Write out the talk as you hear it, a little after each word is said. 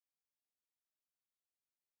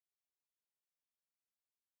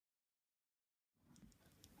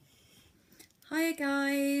Hi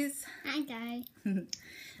guys. Hi guys.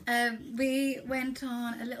 We went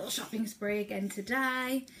on a little shopping spree again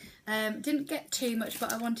today. Didn't get too much,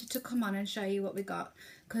 but I wanted to come on and show you what we got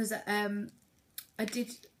because I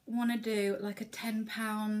did want to do like a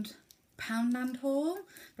 £10 Poundland haul,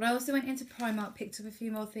 but I also went into Primark, picked up a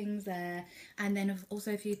few more things there, and then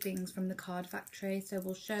also a few things from the card factory, so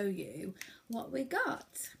we'll show you what we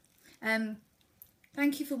got.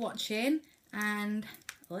 Thank you for watching and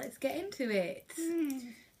let's get into it.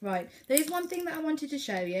 Right, there's one thing that I wanted to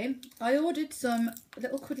show you. I ordered some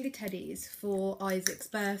little cuddly teddies for Isaac's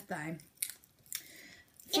birthday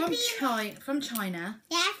from China.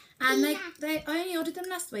 Yeah. And I only ordered them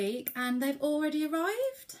last week and they've already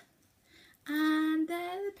arrived. And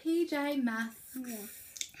they're the PJ masks.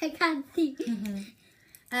 I can't see.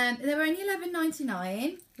 They were only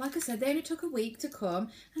 $11.99. Like I said, they only took a week to come,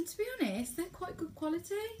 and to be honest, they're quite good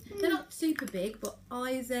quality. They're not super big, but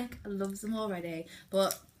Isaac loves them already.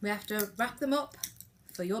 But we have to wrap them up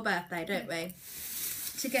for your birthday, don't we?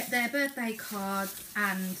 To get their birthday cards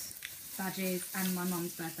and badges, and my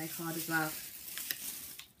mum's birthday card as well.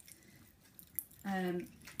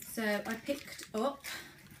 So I picked up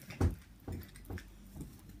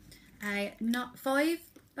a 5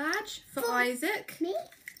 badge for Isaac. Me?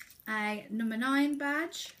 A number 9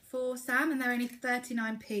 badge for Sam, and they're only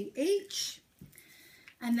 39p each.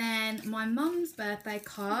 And then my mum's birthday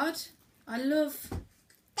card. I love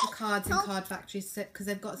the cards in card factories because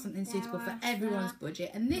they've got something suitable for everyone's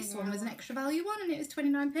budget. And this one was an extra value one, and it was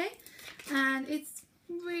 29p. And it's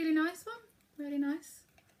a really nice one, really nice.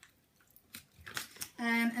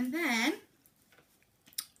 And then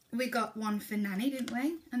we got one for Nanny, didn't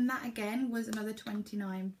we? And that again was another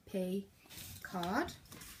 29p card.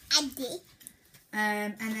 I did.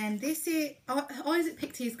 And then this is Isaac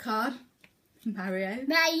picked his card, Mario.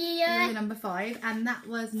 Mario. Number 5, and that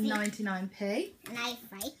was 99p. Nice.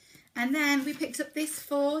 And then we picked up this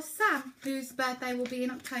for Sam, whose birthday will be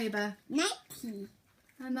in October. 90.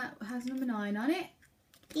 And that has number 9 on it.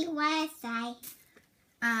 The website.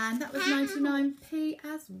 And that was 99p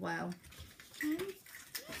as well.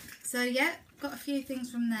 So yeah, got a few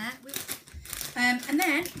things from there. And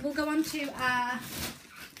then we'll go on to our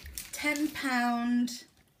 £10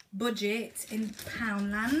 budget in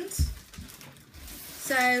Poundland.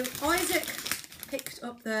 So Isaac picked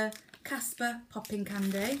up the Casper popping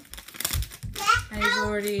candy. And he's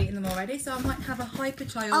already eaten them already, so I might have a hyper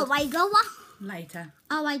child later.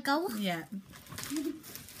 Oh, I go. Yeah.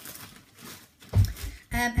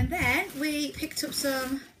 And then we picked up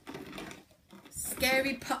some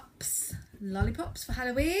Scary Pops lollipops for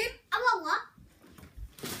Halloween. I want what?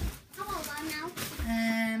 I want what now?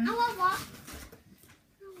 I want what?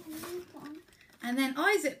 And then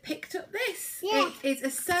Isaac picked up this. Yeah. It's a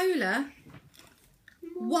solar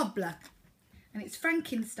wobbler. And it's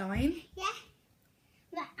Frankenstein. Yeah.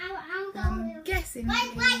 But I'm I'm going. guessing Wait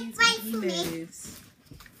he for me. moves.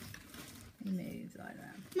 He moves like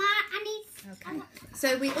that. Ma, I need. Okay.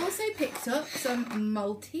 So we also picked up some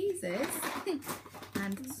Maltesers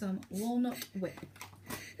and some walnut whip.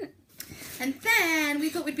 And then we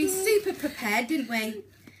thought we'd be super prepared, didn't we?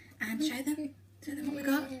 And show them what we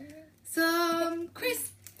got. Some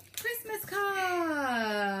Christmas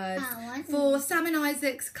cards for Sam and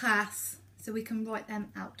Isaac's class, so we can write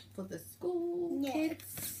them out for the school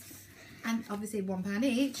kids. And obviously £1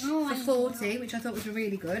 each for 40, which I thought was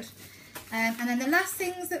really good. And then the last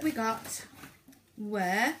things that we got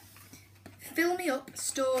were Fill Me Up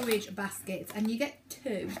storage baskets, and you get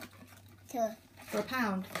 2 for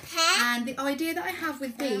 £1. And the idea that I have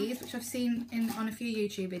with these, which I've seen on a few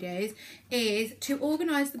YouTube videos, is to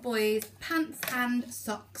organise the boys' pants and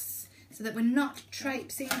socks so that we're not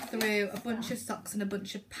traipsing through a bunch of socks and a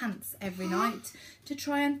bunch of pants every night, to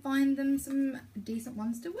try and find them some decent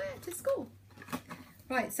ones to wear to school.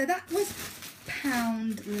 Right, so that was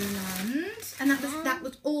Poundland, and that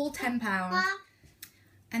was all £10.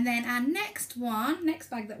 And then our next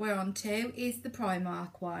bag that we're on to is the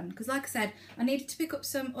Primark one, because like I said, I needed to pick up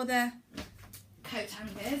some other coat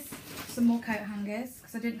hangers, some more coat hangers,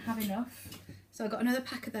 because I didn't have enough. So I got another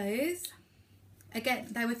pack of those. Again,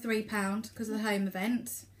 they were £3 because of the home event.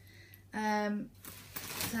 So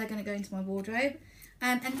they're going to go into my wardrobe.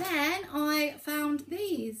 And then I found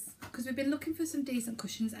these, because we've been looking for some decent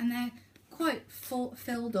cushions, and they're quite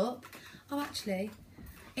filled up. Oh, actually,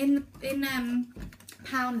 in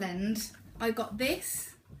Poundland, I got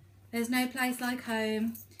this. There's no place like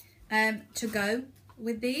home to go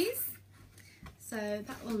with these. So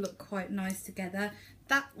that will look quite nice together.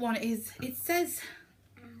 That one it says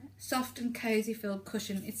soft and cozy filled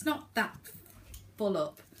cushion. It's not that full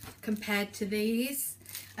up, compared to these.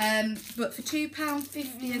 But for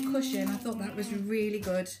 £2.50 a cushion, I thought that was really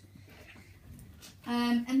good.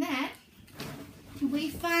 And then we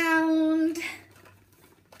found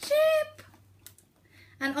Chip.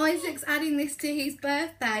 And Isaac's adding this to his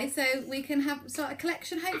birthday, so we can start a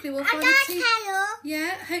collection. Hopefully we'll find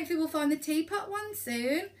hopefully we'll find the teapot one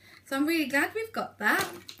soon. So I'm really glad we've got that.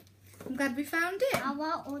 I'm glad we found it. I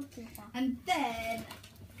want all teapot. And then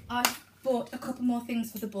I bought a couple more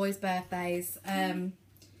things for the boys' birthdays.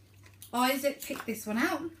 Isaac picked this one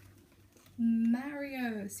out.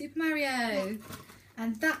 Super Mario.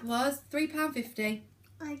 And that was £3.50.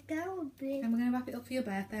 I go big. And we're going to wrap it up for your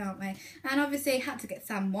birthday, aren't we? And obviously had to get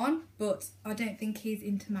Sam one, but I don't think he's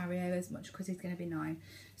into Mario as much because he's going to be 9.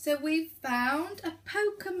 So we found a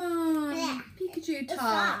Pokemon Pikachu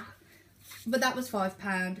top. But that was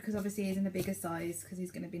 £5 because obviously he's in a bigger size because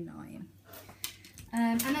he's going to be 9.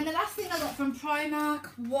 And then the last thing I got from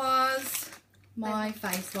Primark was my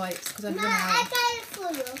face wipes because I've run out. I got it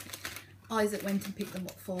for you. Isaac went and picked them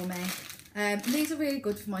up for me. These are really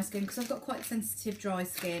good for my skin because I've got quite sensitive dry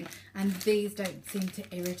skin and these don't seem to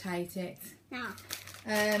irritate it. No.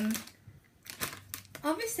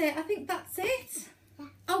 Obviously I think that's it. Yeah.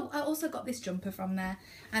 Oh, I also got this jumper from there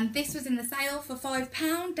and this was in the sale for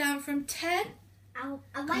 £5 down from 10.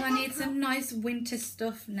 I need some nice winter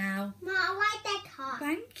stuff now. No, I like that top.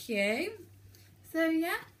 Thank you. So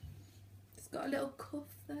yeah, it's got a little cuff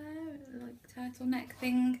there, like turtleneck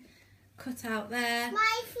thing cut out there,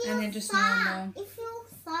 and then just normal. It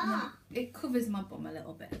feels soft. It covers my bum a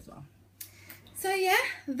little bit as well. So yeah,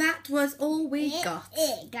 that was all we got.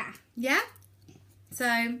 Yeah.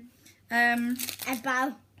 So and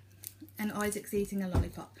Isaac's eating a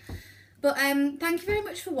lollipop. But thank you very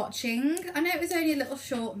much for watching. I know it was only a little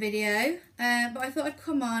short video, but I thought I'd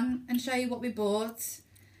come on and show you what we bought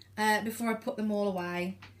before I put them all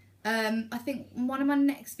away. I think one of my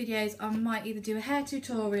next videos I might either do a hair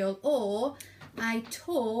tutorial or a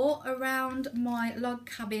tour around my log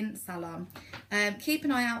cabin salon. Keep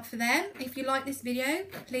an eye out for them. If you like this video,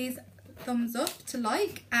 please thumbs up to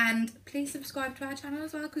like and please subscribe to our channel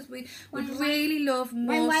as well because we would really love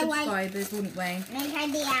more subscribers, wouldn't we?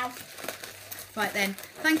 Right then,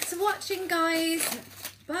 thanks for watching guys.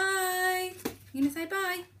 Bye. You gonna say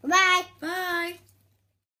bye? Bye. Bye.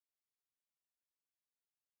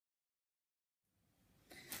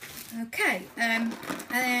 Okay, and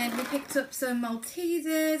then we picked up some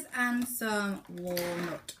Maltesers and some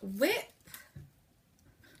walnut whip.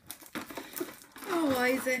 Oh,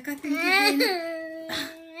 Isaac, I think you've been